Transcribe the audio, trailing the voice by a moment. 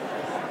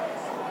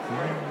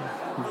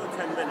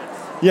10 minutes.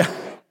 Yeah.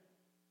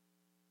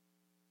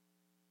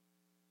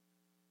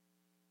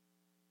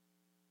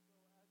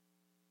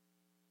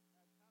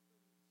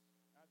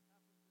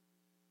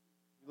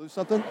 Lose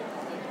something?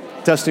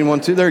 Testing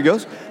 1, 2. There he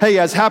goes. Hey,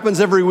 as happens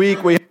every week,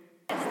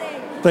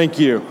 thank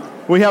you.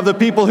 We have the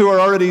people who are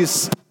already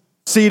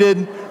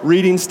seated,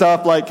 reading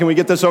stuff like, can we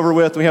get this over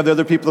with? We have the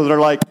other people that are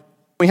like,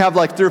 we have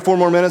like 3 or 4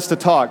 more minutes to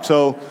talk.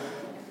 So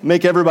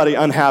make everybody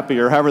unhappy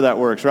or however that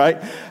works,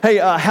 right? Hey,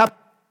 happy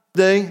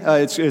Day.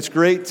 It's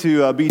great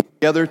to be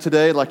together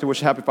today. I'd like to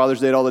wish a happy Father's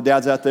Day to all the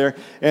dads out there.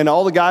 And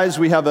all the guys,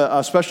 we have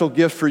a special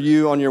gift for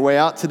you on your way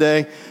out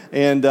today.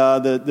 And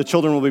the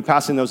children will be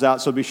passing those out,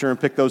 so be sure and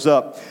pick those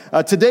up.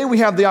 Today we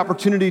have the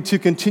opportunity to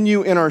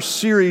continue in our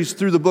series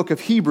through the book of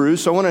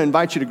Hebrews. So I want to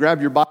invite you to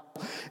grab your Bible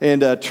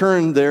and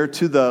turn there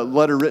to the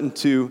letter written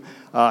to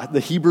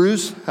the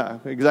Hebrews.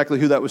 Exactly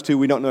who that was to,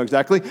 we don't know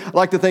exactly. I'd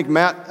like to thank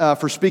Matt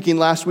for speaking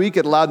last week.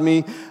 It allowed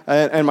me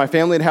and my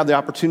family to have the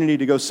opportunity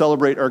to go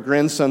celebrate our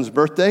grandson's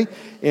birthday,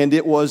 and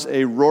it was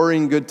a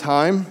roaring good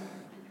time.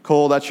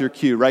 Cole, that's your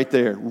cue right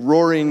there.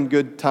 Roaring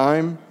good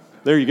time.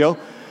 There you go.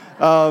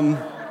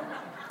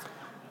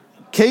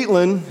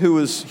 Caitlin, who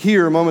was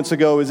here moments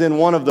ago, is in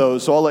one of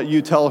those, so I'll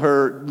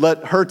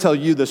let her tell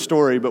you the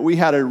story. But we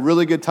had a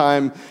really good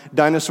time,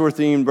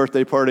 dinosaur-themed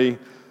birthday party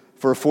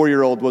for a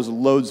 4-year-old was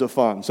loads of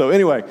fun. So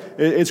anyway,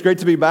 it's great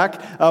to be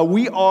back.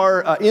 We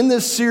are in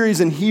this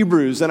series in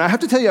Hebrews, and I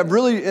have to tell you, I've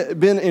really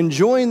been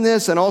enjoying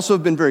this and also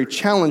been very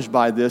challenged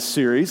by this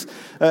series.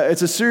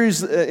 It's a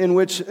series in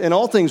which, in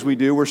all things we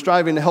do, we're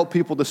striving to help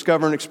people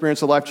discover and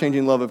experience the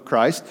life-changing love of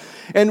Christ.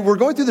 And we're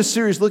going through this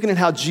series looking at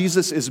how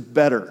Jesus is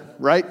better,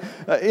 right?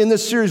 In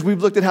this series,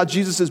 we've looked at how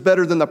Jesus is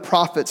better than the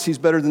prophets. He's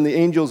better than the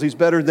angels. He's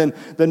better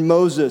than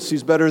Moses.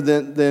 He's better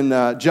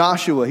than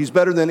Joshua. He's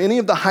better than any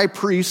of the high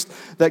priests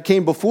that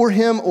came before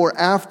him or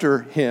after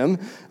him.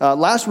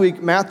 Last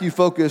week, Matthew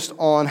focused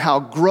on how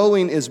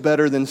growing is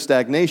better than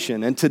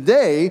stagnation. And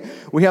today,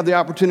 we have the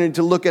opportunity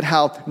to look at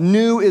how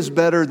new is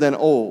better than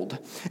old.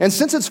 And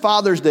since it's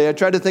Father's Day, I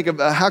tried to think of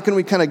how can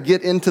we kind of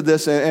get into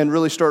this and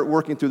really start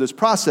working through this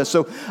process.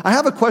 So I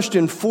have a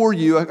question for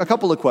you, a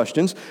couple of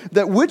questions,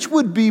 that which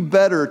would be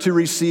better to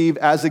receive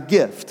as a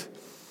gift?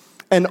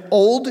 An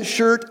old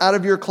shirt out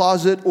of your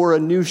closet or a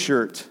new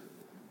shirt,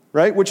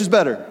 right? Which is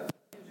better?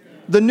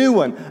 The new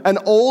one. An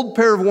old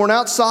pair of worn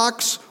out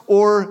socks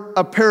or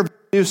a pair of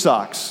new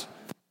socks,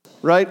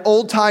 right?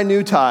 Old tie,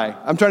 new tie.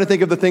 I'm trying to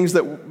think of the things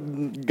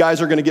that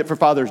guys are going to get for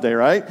Father's Day,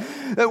 right?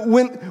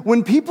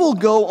 When people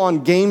go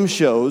on game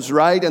shows,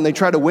 right, and they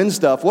try to win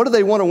stuff, what do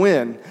they want to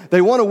win?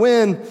 They want to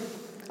win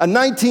a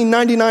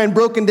 1999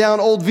 broken down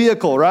old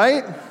vehicle,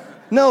 right?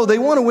 No, they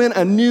want to win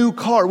a new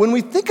car. When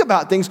we think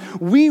about things,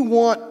 we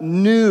want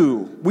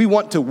new. We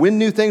want to win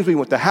new things. We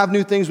want to have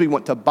new things. We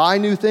want to buy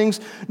new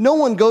things. No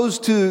one goes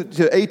to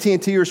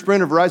AT&T or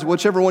Sprint or Verizon,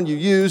 whichever one you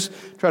use,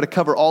 try to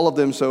cover all of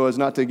them so as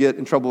not to get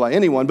in trouble by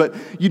anyone. But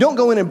you don't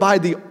go in and buy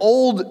the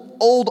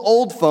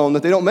old phone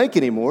that they don't make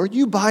anymore.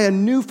 You buy a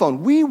new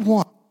phone. We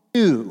want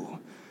new.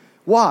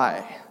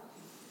 Why?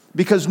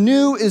 Because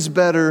new is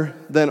better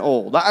than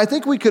old. I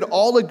think we could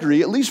all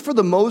agree, at least for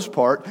the most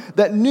part,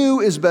 that new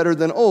is better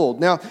than old.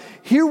 Now,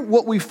 here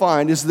what we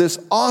find is this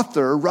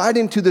author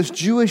writing to this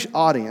Jewish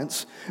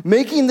audience,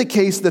 making the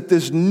case that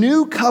this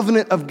new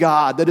covenant of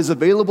God that is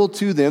available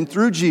to them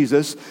through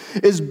Jesus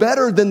is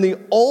better than the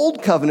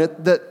old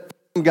covenant that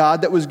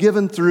God that was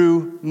given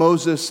through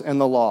Moses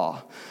and the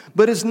law.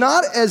 But it's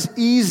not as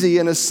easy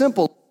and as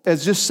simple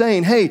as just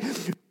saying, hey,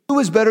 new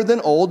is better than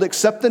old,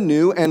 accept the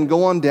new, and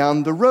go on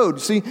down the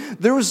road. See,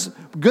 there was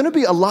going to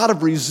be a lot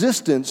of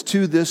resistance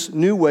to this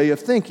new way of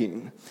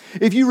thinking.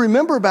 If you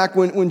remember back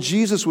when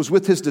Jesus was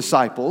with his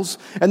disciples,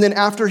 and then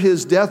after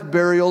his death,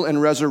 burial,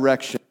 and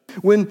resurrection,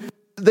 when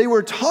they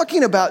were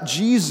talking about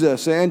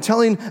Jesus and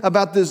telling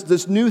about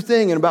this new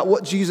thing and about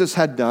what Jesus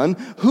had done,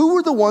 who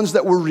were the ones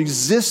that were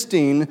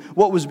resisting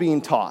what was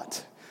being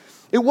taught?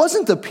 It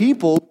wasn't the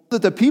people.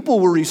 That the people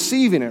were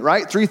receiving it,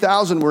 right?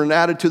 3,000 were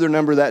added to their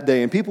number that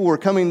day, and people were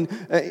coming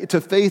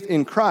to faith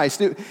in Christ.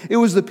 It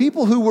was the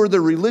people who were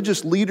the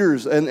religious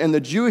leaders and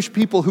the Jewish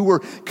people who were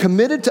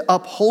committed to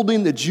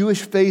upholding the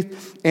Jewish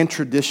faith and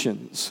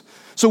traditions.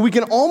 So we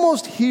can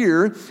almost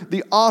hear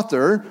the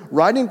author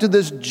writing to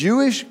this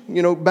Jewish,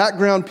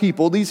 background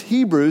people, these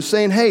Hebrews,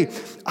 saying, hey,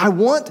 I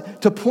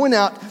want to point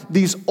out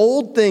these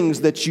old things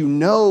that you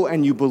know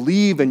and you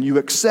believe and you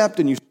accept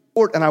and you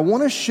and I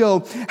want to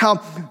show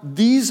how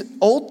these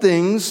old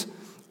things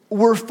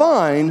were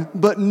fine,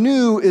 but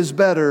new is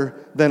better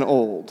than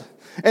old.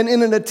 And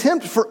in an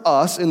attempt for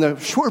us, in the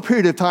short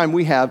period of time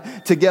we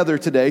have together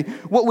today,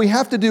 what we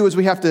have to do is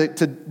we have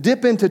to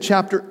dip into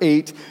chapter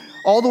 8,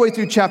 all the way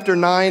through chapter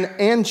 9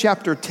 and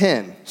chapter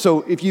 10.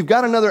 So if you've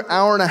got another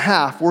hour and a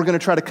half, we're going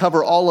to try to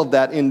cover all of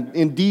that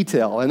in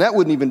detail, and that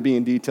wouldn't even be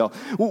in detail.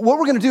 What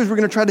we're going to do is we're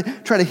going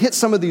to try to hit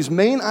some of these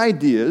main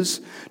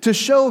ideas to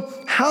show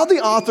how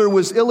the author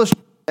was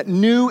illustrating that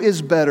new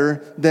is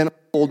better than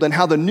old, and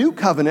how the new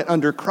covenant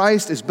under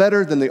Christ is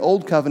better than the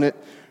old covenant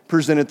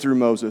presented through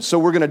Moses. So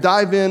we're going to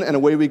dive in, and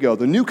away we go.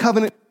 The new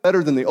covenant is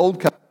better than the old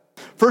covenant.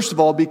 First of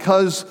all,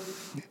 because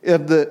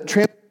of the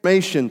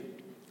transformation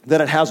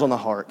that it has on the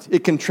heart.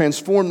 It can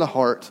transform the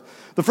heart.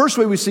 The first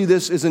way we see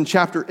this is in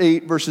chapter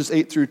 8, verses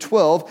 8 through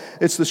 12.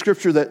 It's the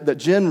scripture that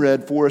Jen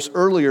read for us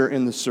earlier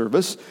in the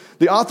service.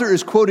 The author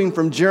is quoting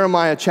from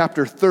Jeremiah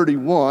chapter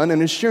 31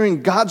 and is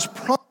sharing God's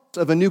promise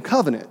of a new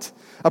covenant,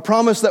 a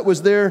promise that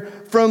was there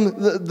from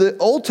the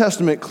Old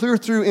Testament clear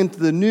through into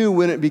the New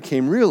when it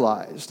became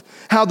realized.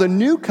 How the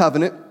new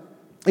covenant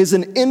is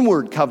an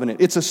inward covenant.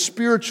 It's a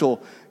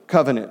spiritual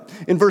covenant.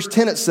 In verse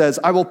 10 it says,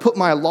 I will put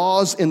my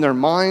laws in their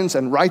minds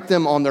and write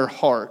them on their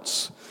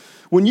hearts.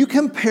 When you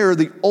compare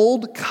the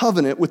old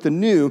covenant with the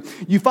new,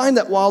 you find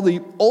that while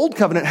the old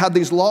covenant had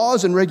these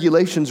laws and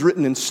regulations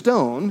written in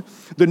stone,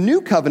 the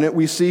new covenant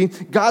we see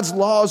God's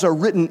laws are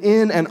written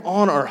in and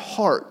on our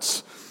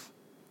hearts.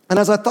 And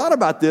as I thought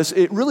about this,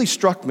 it really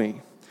struck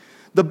me.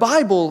 The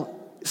Bible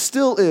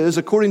still is,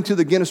 according to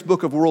the Guinness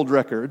Book of World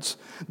Records,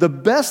 the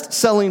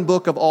best-selling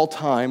book of all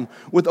time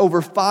with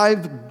over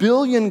 5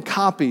 billion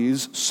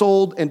copies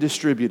sold and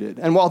distributed.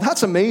 And while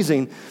that's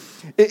amazing,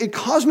 it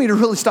caused me to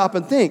really stop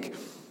and think,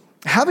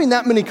 having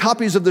that many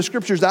copies of the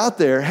scriptures out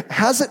there,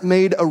 has it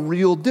made a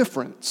real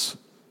difference?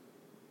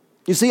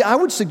 You see, I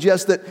would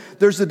suggest that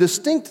there's a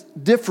distinct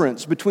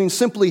difference between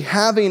simply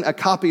having a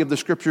copy of the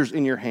scriptures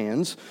in your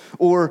hands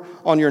or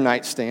on your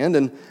nightstand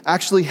and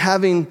actually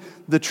having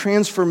the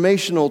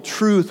transformational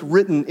truth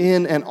written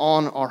in and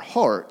on our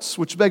hearts,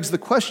 which begs the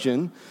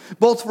question,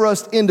 both for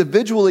us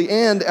individually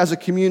and as a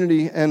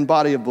community and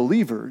body of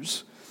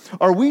believers,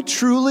 are we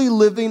truly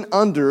living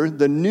under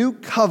the new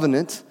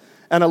covenant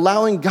and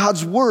allowing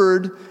God's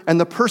word and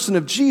the person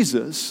of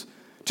Jesus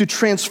to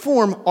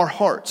transform our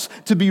hearts,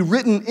 to be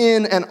written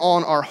in and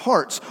on our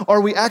hearts?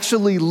 Are we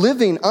actually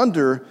living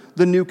under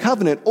the new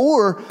covenant?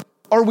 Or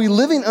are we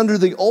living under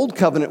the old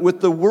covenant with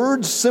the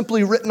words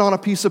simply written on a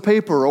piece of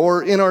paper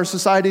or in our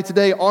society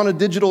today on a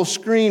digital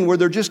screen where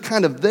they're just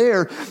kind of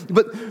there,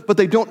 but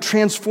they don't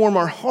transform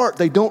our heart,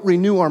 they don't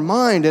renew our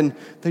mind, and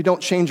they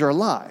don't change our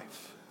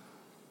life?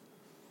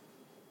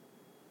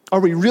 Are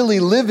we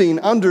really living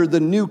under the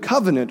new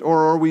covenant,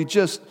 or are we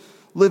just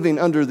living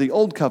under the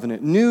old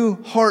covenant?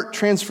 New heart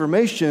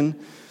transformation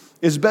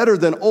is better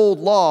than old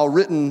law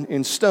written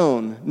in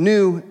stone.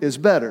 New is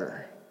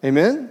better.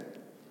 Amen?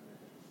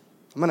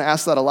 I'm going to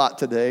ask that a lot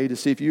today to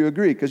see if you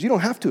agree, because you don't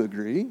have to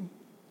agree.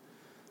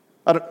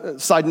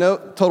 Side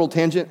note, total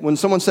tangent. When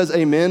someone says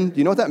amen, do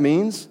you know what that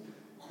means?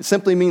 It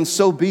simply means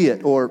so be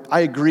it, or I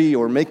agree,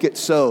 or make it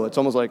so. It's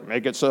almost like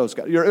make it so,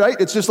 Scott. You're right?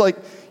 It's just like,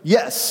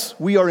 yes,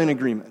 we are in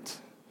agreement.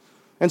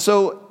 And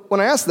so when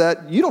I ask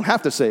that, you don't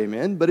have to say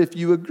amen, but if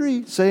you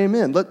agree, say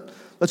amen.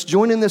 Let's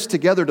join in this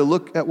together to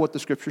look at what the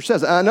scripture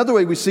says. Another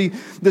way we see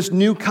this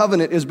new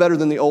covenant is better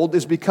than the old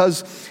is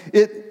because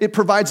it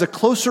provides a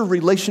closer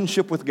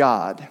relationship with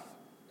God.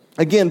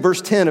 Again,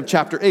 verse 10 of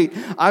chapter 8,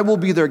 I will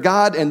be their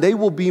God and they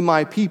will be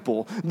my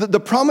people. The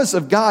promise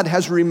of God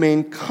has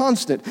remained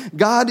constant.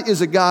 God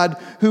is a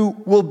God who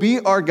will be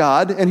our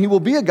God, and he will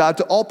be a God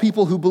to all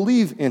people who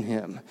believe in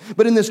him.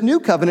 But in this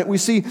new covenant, we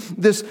see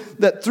this,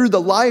 that through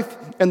the life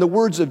and the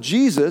words of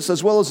Jesus,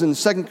 as well as in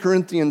 2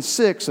 Corinthians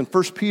 6 and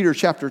 1 Peter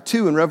chapter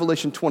 2 and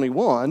Revelation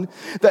 21,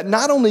 that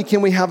not only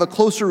can we have a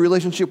closer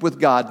relationship with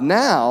God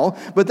now,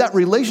 but that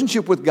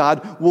relationship with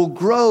God will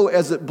grow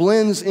as it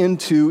blends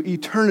into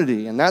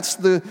eternity. And that's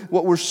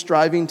what we're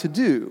striving to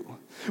do,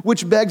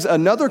 which begs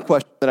another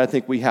question that I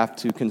think we have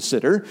to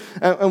consider.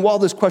 And while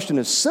this question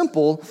is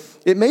simple,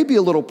 it may be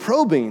a little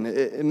probing,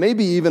 it may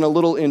be even a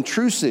little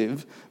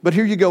intrusive, but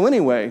here you go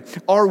anyway.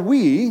 Are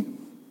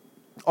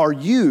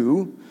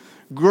you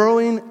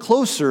growing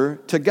closer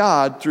to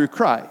God through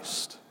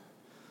Christ?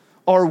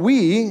 Are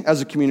we,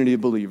 as a community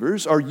of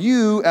believers, are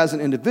you as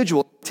an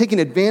individual taking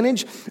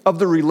advantage of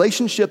the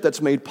relationship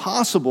that's made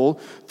possible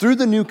through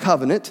the new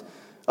covenant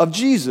of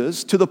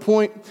Jesus to the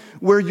point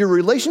where your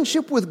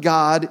relationship with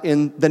God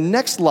in the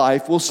next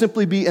life will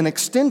simply be an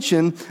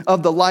extension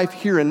of the life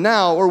here and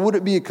now, or would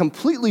it be a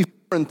completely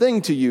foreign thing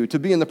to you to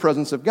be in the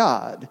presence of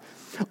God?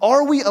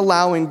 Are we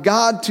allowing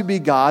God to be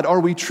God?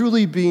 Are we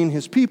truly being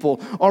his people?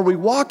 Are we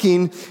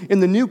walking in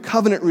the new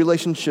covenant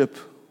relationship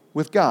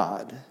with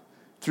God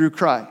through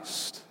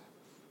Christ?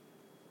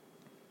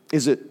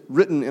 Is it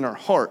written in our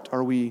heart?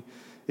 Are we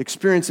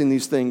experiencing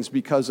these things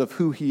because of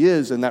who he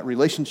is in that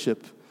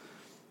relationship?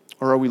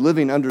 Or are we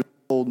living under the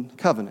old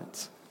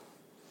covenant?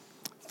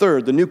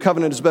 Third, the new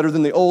covenant is better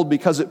than the old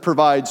because it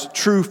provides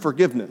true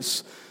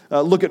forgiveness.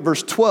 Look at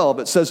verse 12.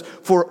 It says,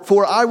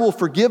 For I will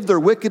forgive their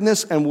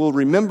wickedness and will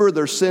remember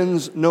their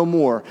sins no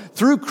more.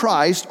 Through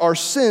Christ, our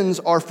sins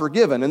are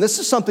forgiven. And this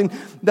is something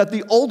that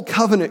the old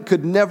covenant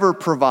could never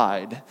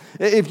provide.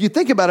 If you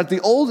think about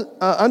it,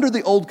 under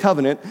the old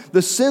covenant,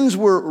 the sins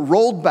were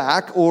rolled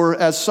back, or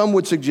as some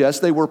would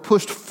suggest, they were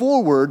pushed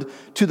forward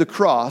to the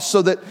cross,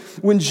 so that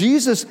when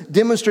Jesus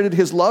demonstrated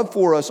his love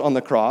for us on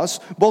the cross,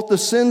 both the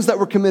sins that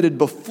were committed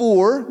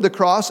before the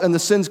cross and the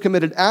sins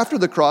committed after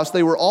the cross,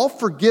 they were all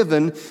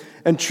forgiven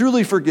and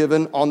truly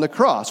forgiven on the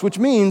cross, which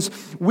means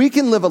we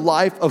can live a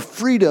life of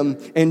freedom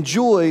and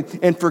joy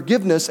and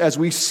forgiveness as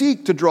we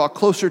seek to draw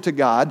closer to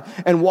God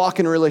and walk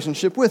in a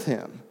relationship with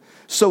him.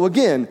 So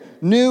again,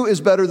 new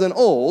is better than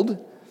old,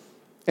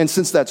 and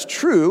since that's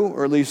true,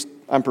 or at least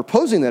I'm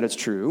proposing that it's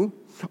true,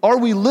 are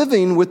we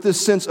living with this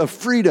sense of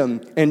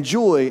freedom and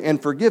joy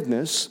and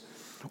forgiveness,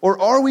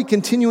 or are we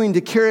continuing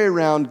to carry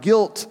around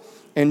guilt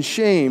and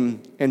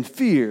shame and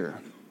fear,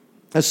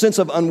 a sense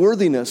of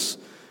unworthiness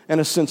and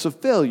a sense of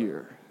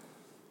failure?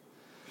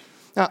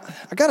 Now,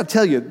 I got to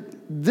tell you,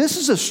 this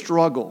is a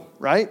struggle,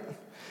 right?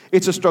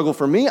 It's a struggle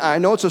for me. I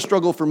know it's a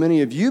struggle for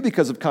many of you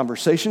because of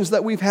conversations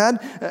that we've had.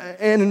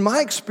 And in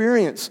my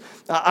experience,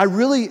 I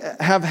really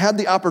have had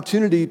the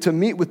opportunity to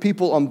meet with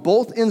people on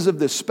both ends of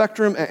this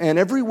spectrum and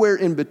everywhere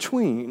in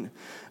between.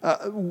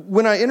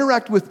 When I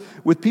interact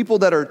with people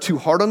that are too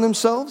hard on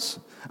themselves,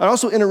 I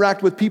also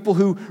interact with people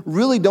who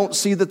really don't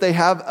see that they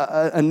have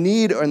a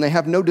need and they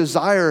have no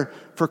desire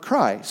for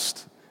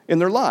Christ in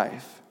their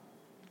life.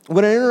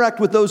 When I interact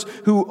with those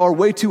who are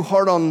way too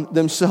hard on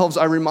themselves,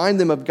 I remind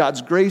them of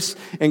God's grace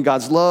and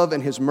God's love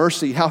and his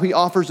mercy, how he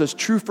offers us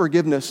true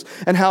forgiveness,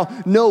 and how,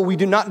 no, we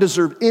do not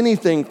deserve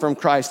anything from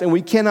Christ, and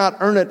we cannot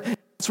earn it.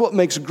 That's what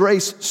makes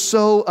grace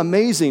so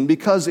amazing,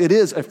 because it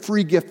is a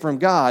free gift from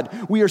God.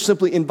 We are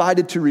simply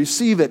invited to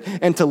receive it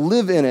and to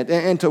live in it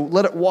and to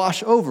let it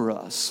wash over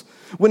us.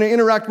 When I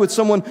interact with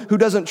someone who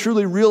doesn't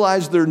truly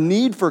realize their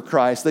need for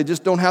Christ, they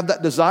just don't have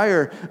that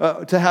desire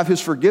to have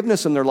his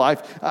forgiveness in their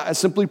life, I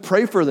simply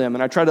pray for them,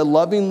 and I try to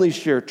lovingly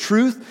share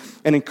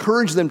truth and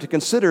encourage them to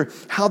consider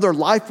how their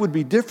life would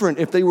be different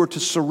if they were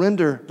to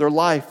surrender their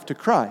life to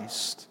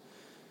Christ,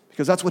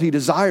 because that's what he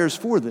desires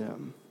for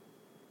them.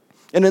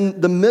 And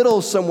in the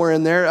middle, somewhere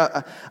in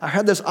there, I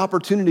had this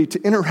opportunity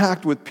to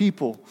interact with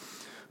people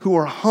who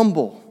are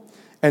humble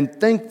and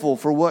thankful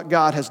for what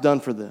God has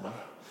done for them.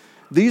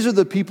 These are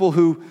the people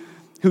who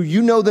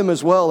you know them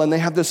as well, and they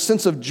have this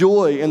sense of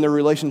joy in their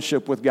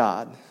relationship with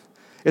God.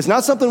 It's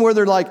not something where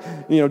they're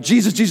like,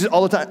 Jesus, Jesus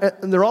all the time.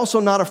 And they're also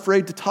not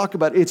afraid to talk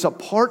about it. It's a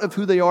part of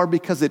who they are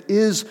because it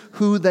is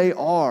who they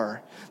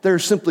are. They're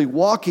simply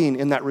walking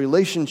in that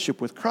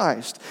relationship with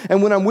Christ.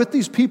 And when I'm with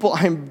these people,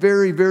 I am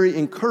very, very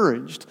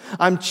encouraged.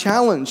 I'm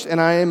challenged,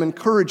 and I am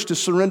encouraged to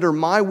surrender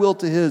my will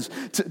to his,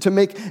 to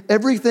make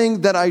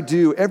everything that I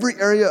do, every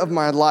area of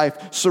my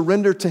life,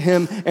 surrender to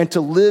him and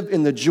to live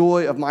in the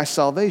joy of my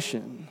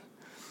salvation.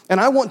 And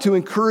I want to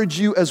encourage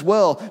you as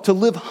well to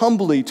live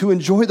humbly, to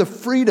enjoy the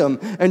freedom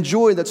and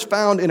joy that's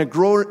found in a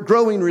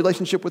growing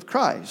relationship with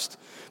Christ.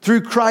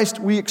 Through Christ,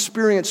 we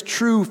experience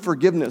true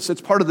forgiveness.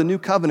 It's part of the new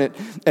covenant,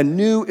 and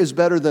new is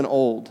better than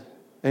old.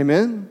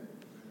 Amen?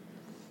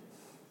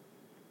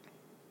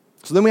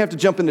 So then we have to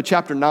jump into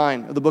chapter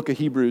 9 of the book of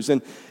Hebrews,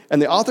 and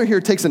the author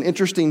here takes an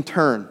interesting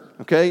turn,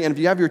 okay? And if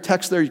you have your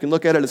text there, you can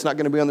look at it. It's not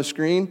going to be on the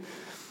screen.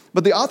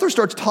 But the author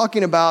starts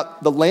talking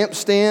about the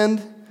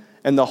lampstand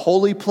and the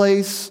holy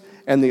place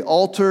and the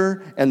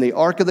altar and the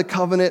Ark of the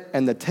Covenant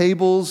and the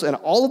tables and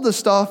all of the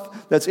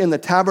stuff that's in the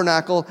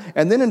tabernacle.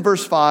 And then in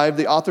verse 5,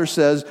 the author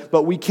says,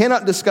 but we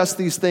cannot discuss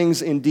these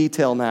things in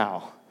detail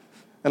now.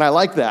 And I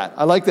like that.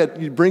 I like that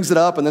he brings it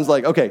up and then it's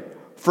like, okay,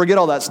 forget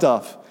all that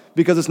stuff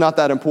because it's not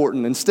that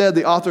important. Instead,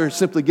 the author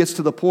simply gets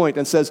to the point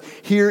and says,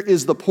 here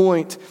is the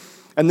point,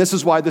 and this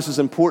is why this is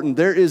important.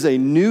 There is a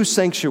new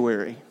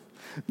sanctuary.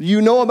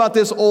 You know about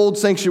this old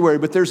sanctuary,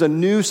 but there's a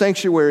new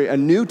sanctuary, a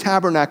new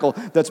tabernacle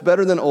that's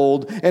better than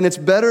old, and it's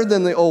better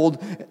than the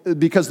old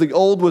because the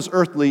old was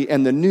earthly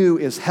and the new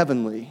is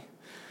heavenly.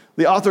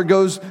 The author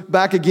goes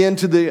back again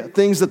to the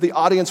things that the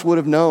audience would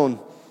have known: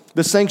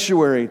 the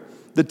sanctuary,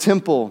 the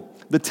temple,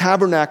 the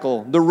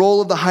tabernacle, the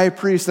role of the high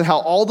priest, and how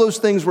all those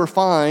things were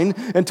fine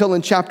until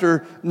in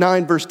chapter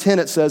 9, verse 10,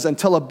 it says,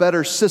 until a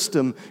better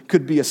system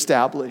could be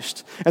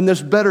established. And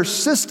this better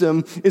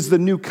system is the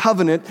new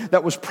covenant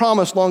that was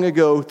promised long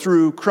ago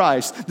through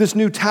Christ. This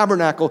new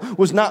tabernacle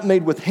was not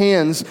made with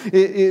hands.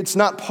 It's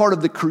not part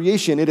of the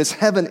creation. It is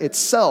heaven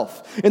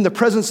itself. In the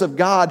presence of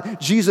God,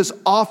 Jesus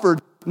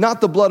offered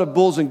not the blood of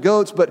bulls and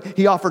goats, but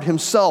he offered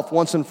himself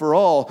once and for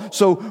all.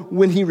 So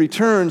when he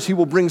returns, he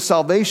will bring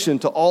salvation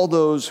to all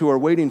those who are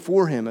waiting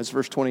for him, as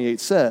verse 28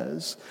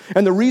 says.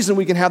 And the reason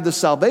we can have this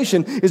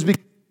salvation is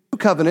because the new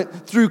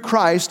covenant through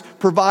Christ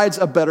provides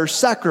a better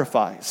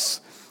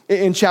sacrifice.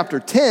 In chapter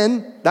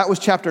 10, that was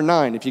chapter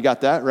 9, if you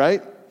got that,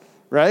 right?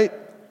 Right?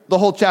 The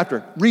whole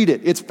chapter. Read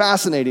it. It's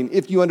fascinating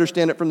if you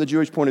understand it from the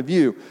Jewish point of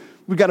view.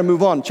 We've got to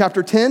move on.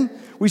 Chapter 10,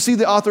 we see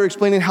the author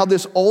explaining how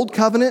this old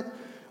covenant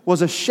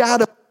was a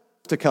shadow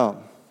to come.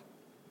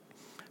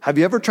 Have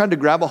you ever tried to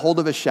grab a hold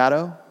of a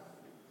shadow?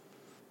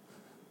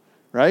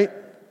 Right?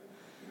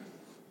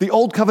 The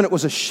old covenant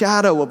was a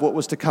shadow of what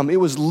was to come.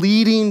 It was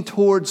leading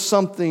towards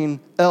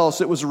something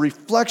else. It was a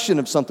reflection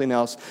of something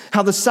else.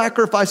 How the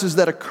sacrifices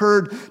that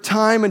occurred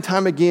time and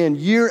time again,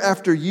 year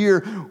after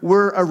year,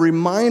 were a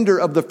reminder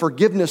of the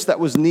forgiveness that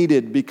was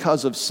needed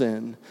because of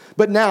sin.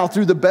 But now,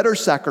 through the better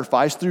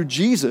sacrifice, through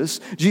Jesus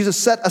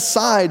set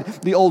aside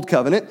the old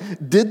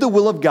covenant, did the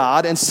will of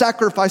God, and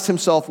sacrificed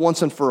himself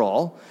once and for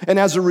all. And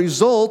as a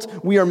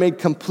result, we are made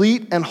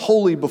complete and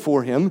holy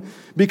before him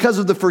because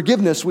of the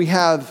forgiveness we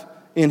have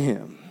in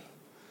him.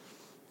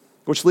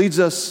 Which leads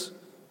us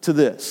to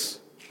this,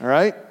 all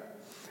right?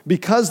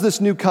 Because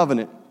this new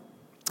covenant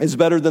is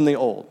better than the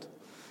old,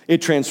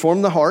 it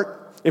transformed the heart.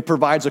 It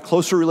provides a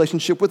closer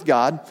relationship with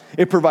God.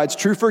 It provides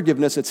true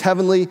forgiveness. It's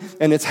heavenly,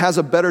 and it has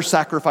a better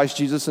sacrifice,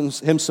 Jesus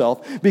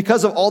himself.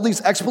 Because of all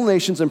these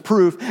explanations and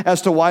proof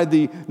as to why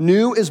the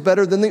new is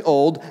better than the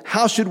old,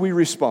 how should we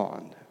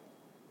respond?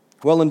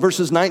 Well, in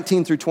verses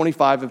 19 through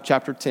 25 of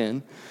chapter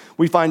 10,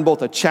 we find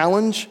both a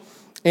challenge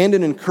and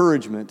an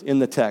encouragement in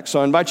the text.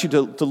 So I invite you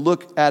to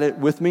look at it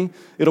with me.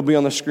 It'll be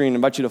on the screen. I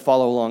invite you to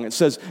follow along. It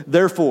says,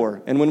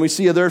 therefore, and when we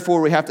see a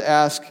therefore, we have to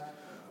ask,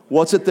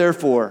 what's it there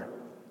for?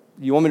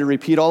 You want me to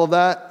repeat all of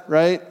that,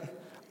 right?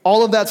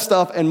 All of that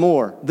stuff and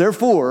more.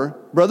 Therefore,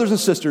 brothers and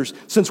sisters,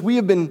 since we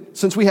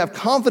have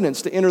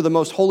confidence to enter the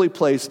most holy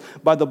place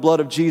by the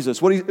blood of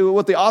Jesus,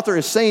 what the author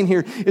is saying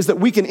here is that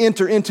we can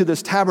enter into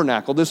this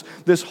tabernacle,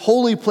 this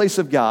holy place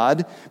of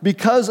God,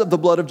 because of the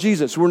blood of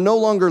Jesus. We're no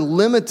longer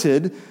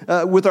limited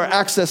with our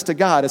access to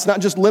God. It's not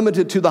just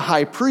limited to the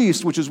high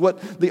priest, which is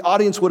what the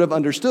audience would have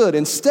understood.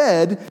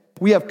 Instead,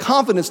 we have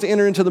confidence to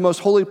enter into the most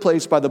holy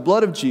place by the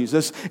blood of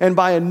Jesus and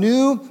by a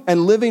new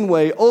and living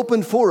way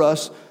opened for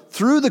us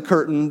through the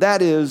curtain,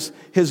 that is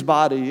his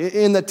body.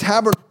 In the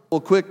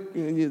tabernacle, quick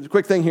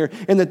thing here,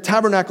 in the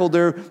tabernacle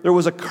there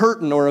was a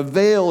curtain or a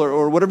veil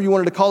or whatever you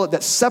wanted to call it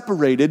that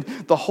separated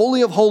the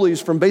Holy of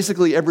Holies from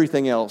basically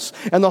everything else.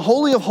 And the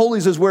Holy of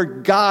Holies is where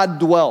God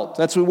dwelt.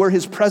 That's where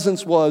his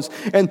presence was.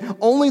 And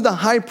only the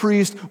high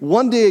priest,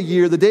 one day a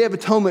year, the Day of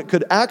Atonement,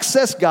 could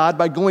access God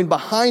by going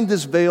behind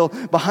this veil,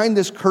 behind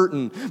this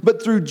curtain.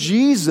 But through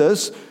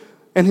Jesus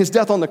and his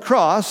death on the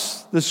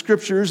cross, the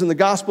scriptures and the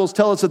gospels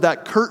tell us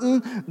that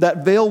curtain,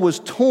 that veil was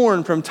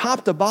torn from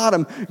top to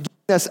bottom, giving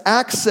us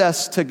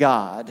access to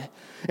God.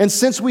 And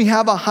since we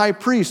have a high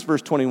priest,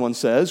 verse 21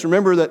 says,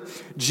 remember that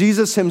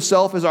Jesus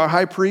himself is our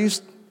high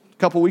priest. A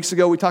couple weeks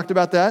ago we talked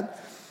about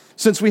that.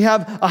 Since we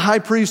have a high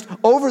priest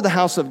over the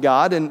house of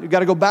God, and we've got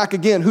to go back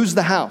again, who's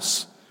the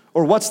house?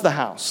 Or what's the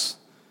house?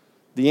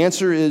 The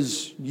answer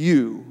is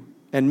you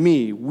and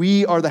me.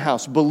 We are the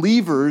house.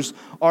 Believers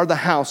are the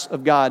house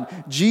of God.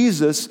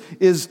 Jesus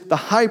is the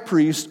high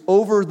priest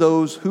over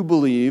those who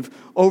believe,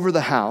 over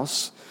the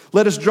house.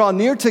 Let us draw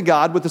near to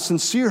God with a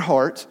sincere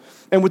heart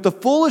and with the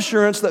full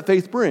assurance that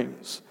faith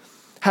brings,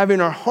 having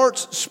our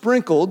hearts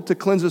sprinkled to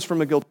cleanse us from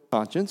a guilty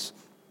conscience,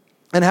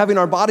 and having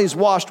our bodies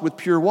washed with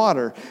pure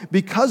water.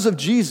 Because of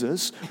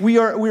Jesus, we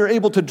are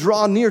able to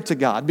draw near to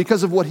God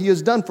because of what he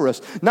has done for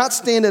us. Not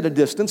stand at a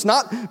distance,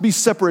 not be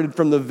separated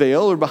from the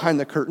veil or behind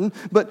the curtain,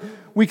 but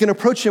we can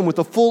approach him with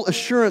the full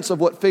assurance of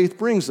what faith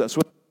brings us,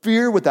 with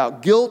fear,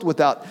 without guilt,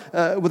 without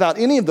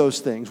any of those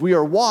things. We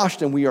are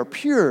washed and we are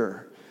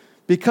pure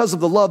because of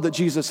the love that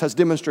Jesus has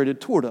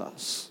demonstrated toward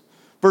us.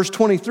 Verse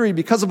 23,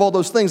 because of all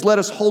those things, let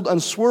us hold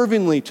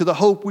unswervingly to the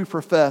hope we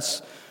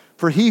profess,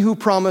 for he who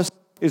promised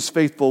is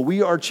faithful.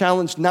 We are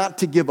challenged not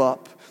to give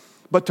up,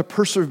 but to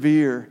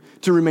persevere,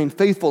 to remain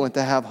faithful and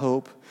to have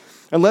hope.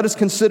 And let us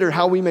consider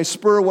how we may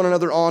spur one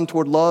another on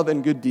toward love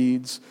and good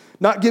deeds,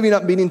 not giving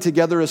up meeting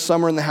together as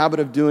some are in the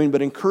habit of doing,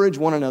 but encourage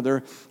one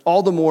another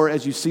all the more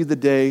as you see the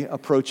day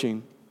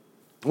approaching.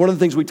 One of the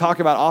things we talk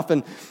about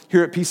often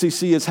here at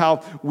PCC is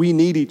how we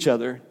need each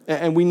other,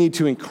 and we need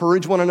to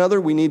encourage one another.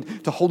 We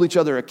need to hold each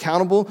other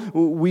accountable.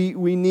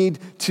 We need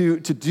to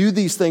do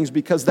these things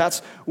because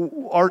that's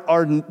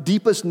our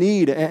deepest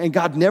need, and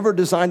God never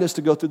designed us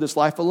to go through this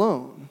life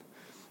alone.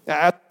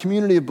 As a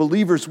community of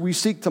believers, we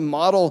seek to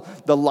model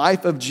the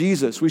life of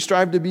Jesus. We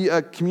strive to be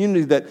a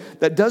community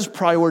that does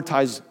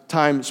prioritize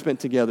time spent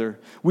together.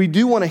 We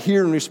do want to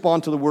hear and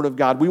respond to the Word of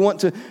God. We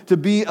want to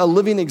be a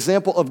living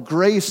example of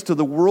grace to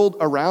the world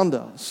around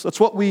us.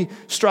 That's what we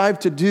strive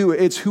to do.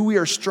 It's who we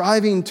are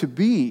striving to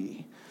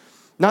be.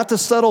 Not to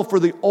settle for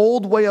the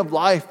old way of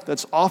life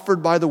that's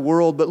offered by the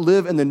world, but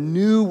live in the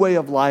new way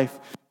of life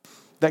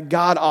that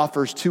God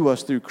offers to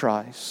us through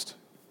Christ.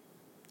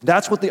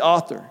 That's what the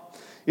author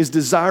is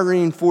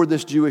desiring for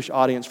this Jewish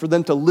audience, for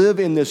them to live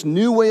in this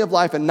new way of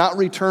life and not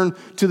return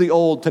to the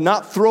old, to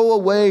not throw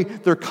away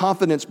their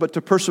confidence, but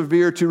to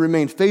persevere, to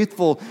remain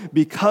faithful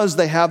because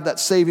they have that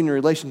saving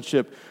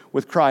relationship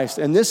with Christ.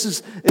 And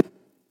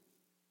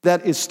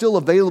that is still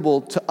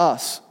available to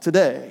us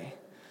today.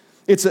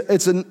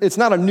 It's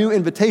not a new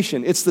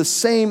invitation. It's the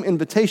same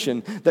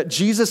invitation that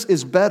Jesus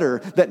is better,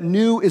 that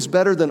new is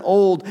better than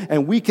old,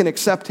 and we can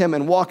accept him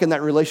and walk in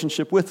that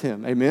relationship with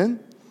him. Amen?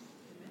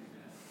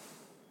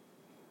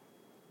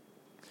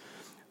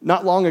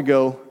 Not long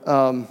ago,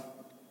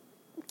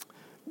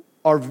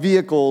 our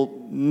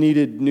vehicle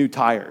needed new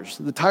tires.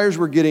 The tires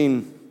were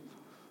getting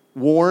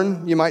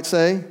worn, you might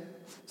say.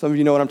 Some of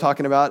you know what I'm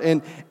talking about.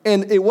 And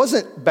it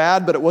wasn't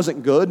bad, but it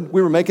wasn't good.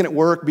 We were making it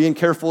work, being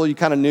careful. You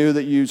kind of knew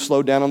that you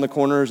slowed down on the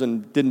corners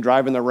and didn't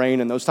drive in the rain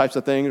and those types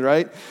of things,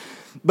 right?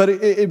 But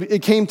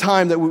it came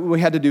time that we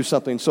had to do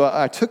something. So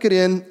I took it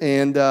in,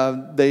 and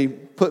they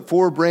put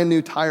 4 brand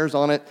new tires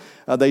on it.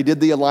 They did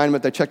the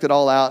alignment. They checked it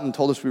all out and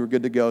told us we were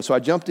good to go. So I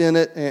jumped in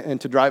it and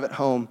to drive it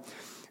home.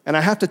 And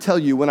I have to tell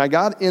you, when I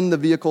got in the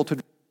vehicle to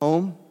drive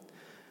home,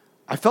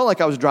 I felt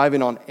like I was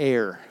driving on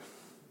air.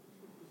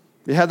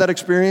 You had that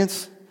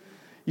experience?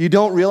 You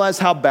don't realize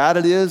how bad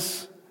it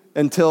is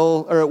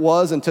until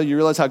you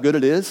realize how good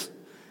it is.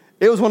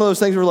 It was one of those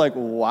things where we're like,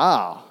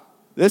 wow,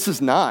 this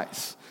is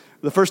nice.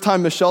 The first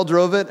time Michelle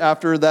drove it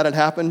after that had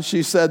happened,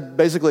 she said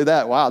basically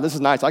that, wow, this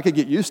is nice. I could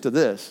get used to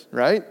this,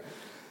 right?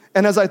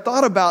 And as I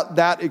thought about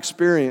that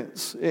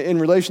experience in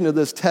relation to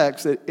this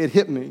text, it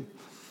hit me.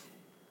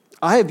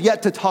 I have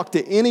yet to talk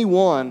to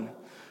anyone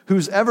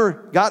who's ever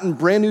gotten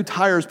brand new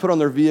tires put on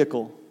their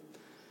vehicle,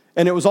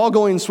 and it was all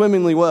going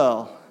swimmingly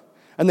well.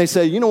 And they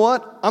say, you know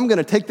what? I'm going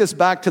to take this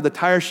back to the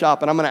tire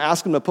shop, and I'm going to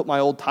ask them to put my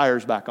old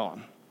tires back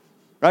on.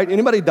 Right?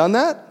 Anybody done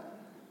that?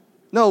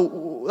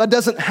 No, that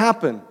doesn't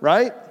happen,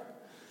 right?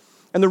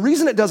 And the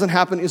reason it doesn't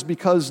happen is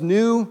because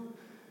new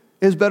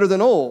is better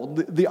than old.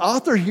 The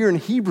author here in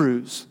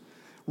Hebrews,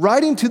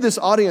 writing to this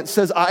audience,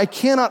 says, I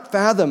cannot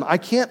fathom, I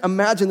can't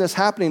imagine this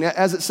happening.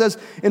 As it says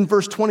in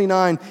verse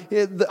 29,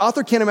 the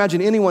author can't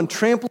imagine anyone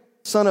trampling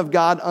the Son of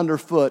God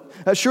underfoot.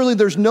 Surely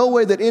there's no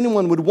way that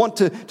anyone would want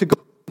to go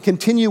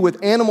continue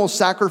with animal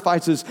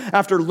sacrifices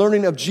after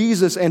learning of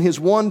Jesus and his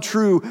one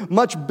true,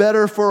 much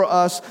better for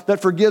us that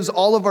forgives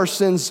all of our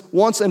sins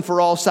once and for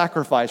all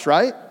sacrifice,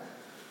 right?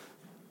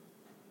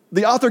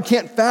 The author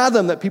can't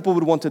fathom that people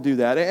would want to do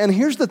that. And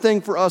here's the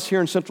thing for us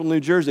here in central New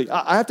Jersey.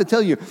 I have to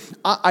tell you,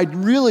 I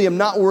really am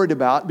not worried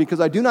about,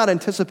 because I do not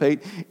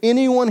anticipate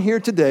anyone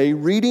here today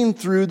reading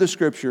through the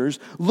scriptures,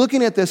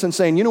 looking at this and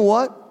saying, you know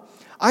what?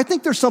 I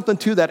think there's something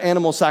to that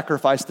animal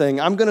sacrifice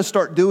thing. I'm going to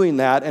start doing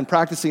that and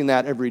practicing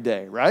that every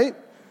day, right?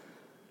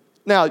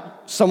 Now,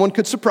 someone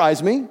could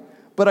surprise me,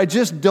 but I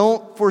just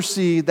don't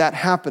foresee that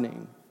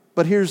happening.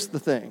 But here's the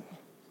thing.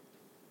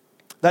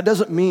 That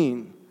doesn't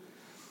mean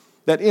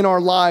that in our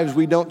lives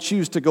we don't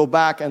choose to go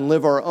back and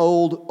live our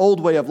old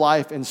way of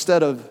life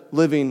instead of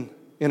living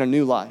in a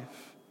new life.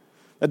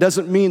 That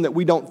doesn't mean that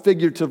we don't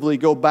figuratively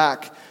go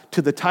back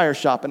to the tire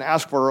shop and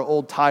ask for our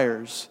old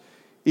tires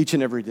each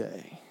and every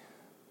day.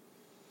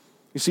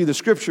 You see, the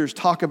scriptures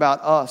talk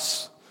about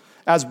us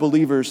as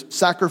believers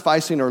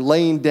sacrificing or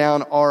laying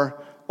down our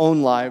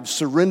own lives,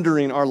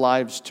 surrendering our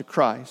lives to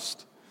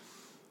Christ.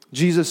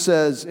 Jesus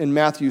says in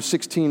Matthew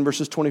 16,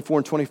 verses 24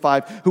 and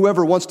 25,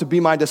 whoever wants to be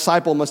my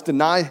disciple must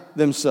deny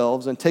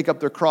themselves and take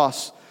up their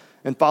cross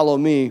and follow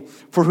me.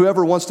 For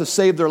whoever wants to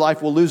save their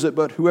life will lose it,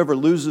 but whoever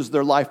loses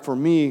their life for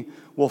me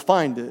will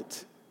find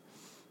it.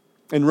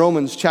 In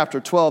Romans chapter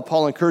 12,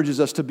 Paul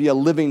encourages us to be a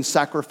living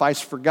sacrifice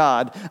for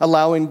God,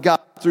 allowing God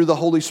through the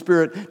Holy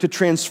Spirit to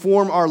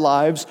transform our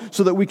lives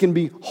so that we can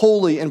be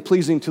holy and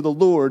pleasing to the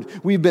Lord.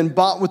 We've been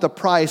bought with a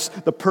price,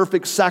 the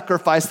perfect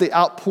sacrifice, the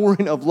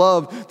outpouring of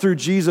love through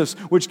Jesus,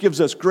 which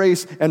gives us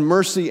grace and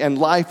mercy and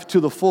life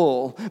to the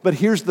full. But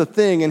here's the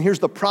thing, and here's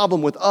the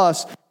problem with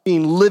us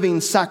being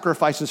living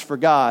sacrifices for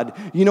God.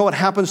 You know what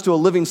happens to a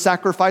living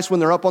sacrifice when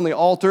they're up on the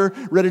altar,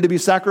 ready to be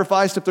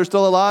sacrificed if they're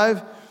still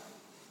alive?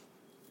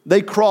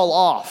 They crawl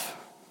off.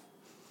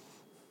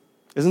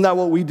 Isn't that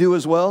what we do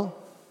as well?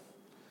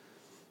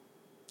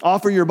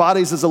 Offer your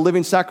bodies as a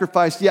living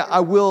sacrifice. Yeah,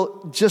 I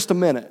will, just a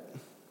minute.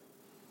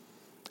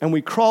 And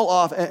we crawl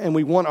off and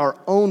we want our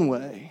own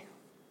way.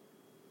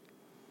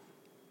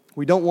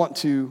 We don't want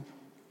to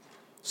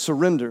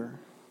surrender.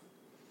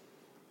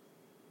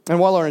 And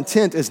while our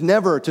intent is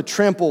never to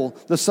trample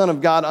the Son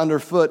of God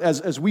underfoot,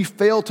 as we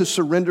fail to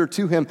surrender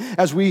to him,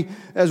 as we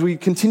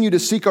continue to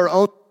seek our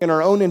own and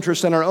our own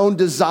interests and our own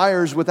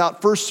desires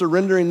without first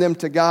surrendering them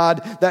to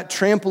God, that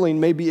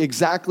trampling may be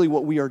exactly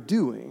what we are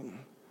doing.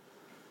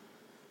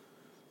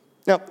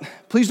 Now,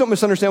 please don't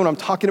misunderstand what I'm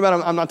talking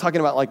about. I'm not talking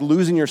about like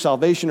losing your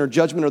salvation or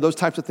judgment or those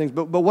types of things,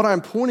 but what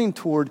I'm pointing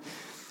toward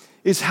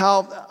is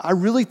how I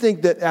really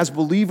think that as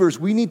believers,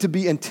 we need to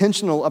be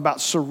intentional about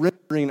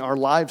surrendering our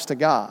lives to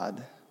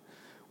God.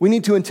 We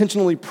need to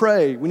intentionally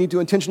pray. We need to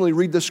intentionally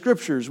read the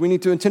scriptures. We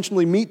need to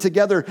intentionally meet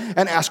together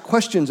and ask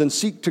questions and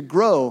seek to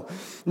grow,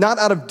 not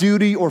out of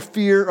duty or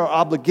fear or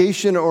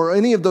obligation or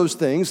any of those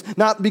things,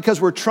 not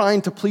because we're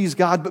trying to please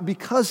God, but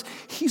because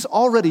he's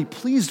already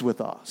pleased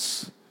with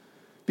us,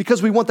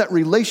 because we want that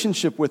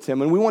relationship with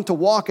him and we want to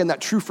walk in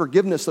that true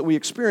forgiveness that we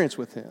experience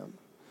with him.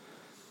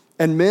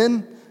 And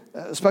men,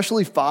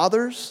 especially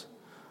fathers,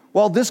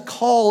 while this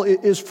call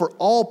is for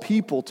all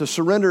people to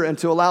surrender and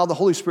to allow the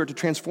Holy Spirit to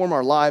transform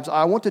our lives,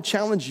 I want to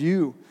challenge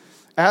you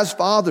as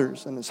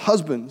fathers and as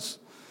husbands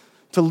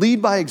to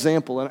lead by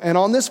example. And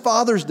on this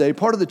Father's Day,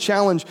 part of the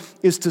challenge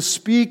is to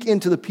speak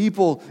into the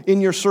people in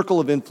your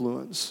circle of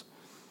influence.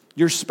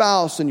 Your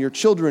spouse and your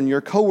children, your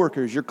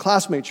coworkers, your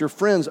classmates, your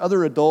friends,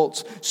 other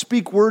adults.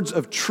 Speak words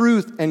of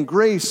truth and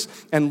grace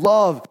and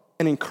love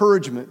and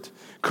encouragement.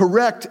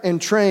 Correct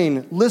and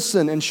train,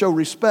 listen and show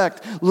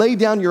respect. Lay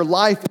down your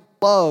life in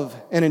love,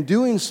 and in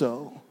doing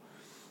so,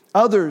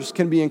 others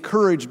can be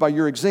encouraged by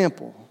your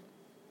example.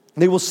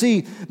 They will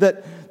see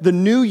that the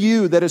new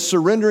you that is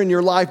surrendering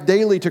your life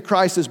daily to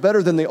Christ is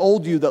better than the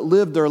old you that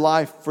lived their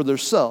life for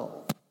themselves.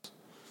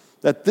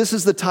 That this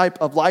is the type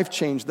of life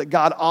change that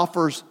God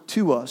offers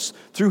to us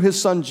through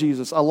his son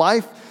Jesus. A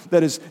life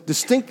that is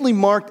distinctly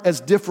marked as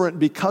different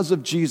because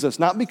of Jesus.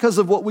 Not because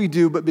of what we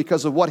do, but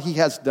because of what he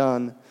has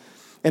done.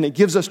 And it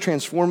gives us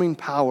transforming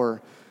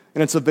power.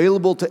 And it's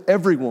available to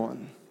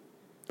everyone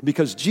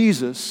because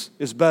Jesus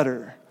is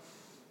better.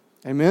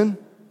 Amen?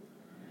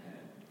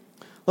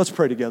 Let's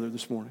pray together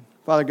this morning.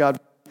 Father God,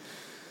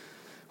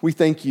 we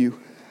thank you.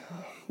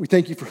 We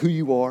thank you for who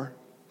you are.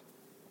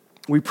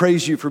 We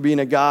praise you for being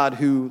a God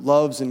who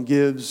loves and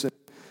gives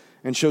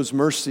and shows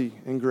mercy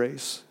and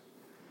grace.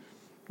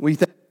 We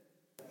thank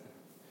you.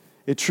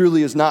 It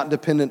truly is not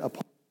dependent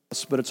upon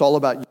us, but it's all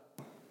about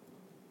you.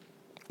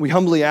 We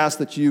humbly ask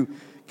that you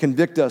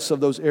convict us of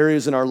those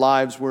areas in our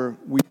lives where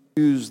we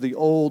choose the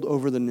old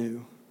over the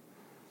new.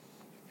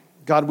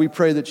 God, we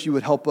pray that you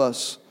would help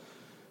us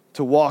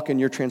to walk in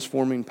your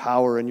transforming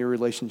power in your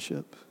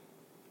relationship.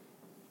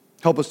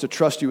 Help us to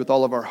trust you with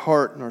all of our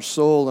heart and our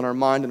soul and our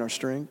mind and our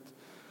strength.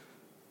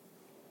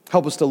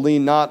 Help us to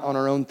lean not on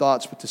our own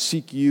thoughts, but to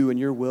seek you and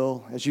your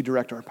will as you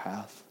direct our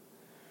path.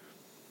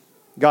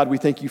 God, we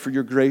thank you for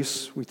your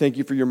grace. We thank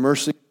you for your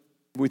mercy.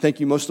 We thank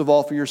you most of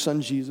all for your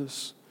son,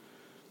 Jesus,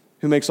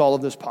 who makes all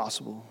of this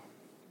possible.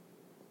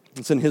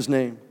 It's in his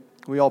name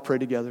we all pray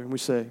together and we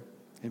say,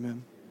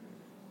 amen.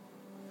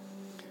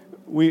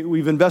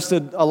 We've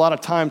invested a lot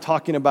of time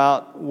talking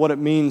about what it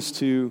means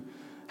to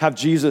have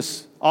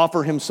Jesus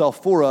offer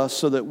himself for us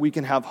so that we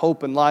can have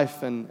hope in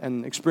life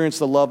and experience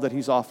the love that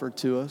he's offered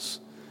to us.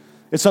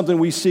 It's something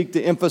we seek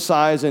to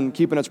emphasize and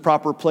keep in its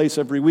proper place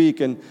every week,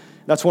 and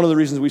that's one of the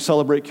reasons we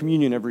celebrate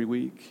communion every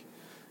week.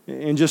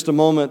 In just a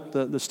moment,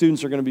 the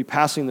students are going to be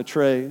passing the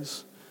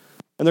trays,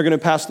 and they're going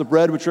to pass the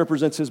bread, which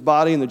represents his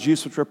body, and the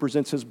juice, which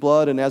represents his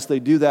blood, and as they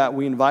do that,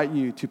 we invite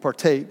you to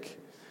partake,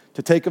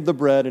 to take of the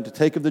bread and to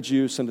take of the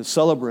juice and to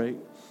celebrate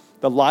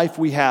the life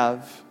we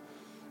have,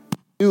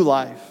 new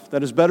life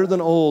that is better than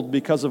old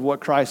because of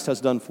what Christ has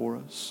done for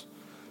us.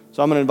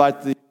 So I'm going to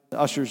invite the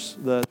ushers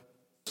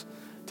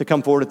to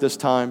come forward at this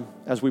time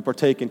as we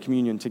partake in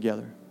communion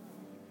together.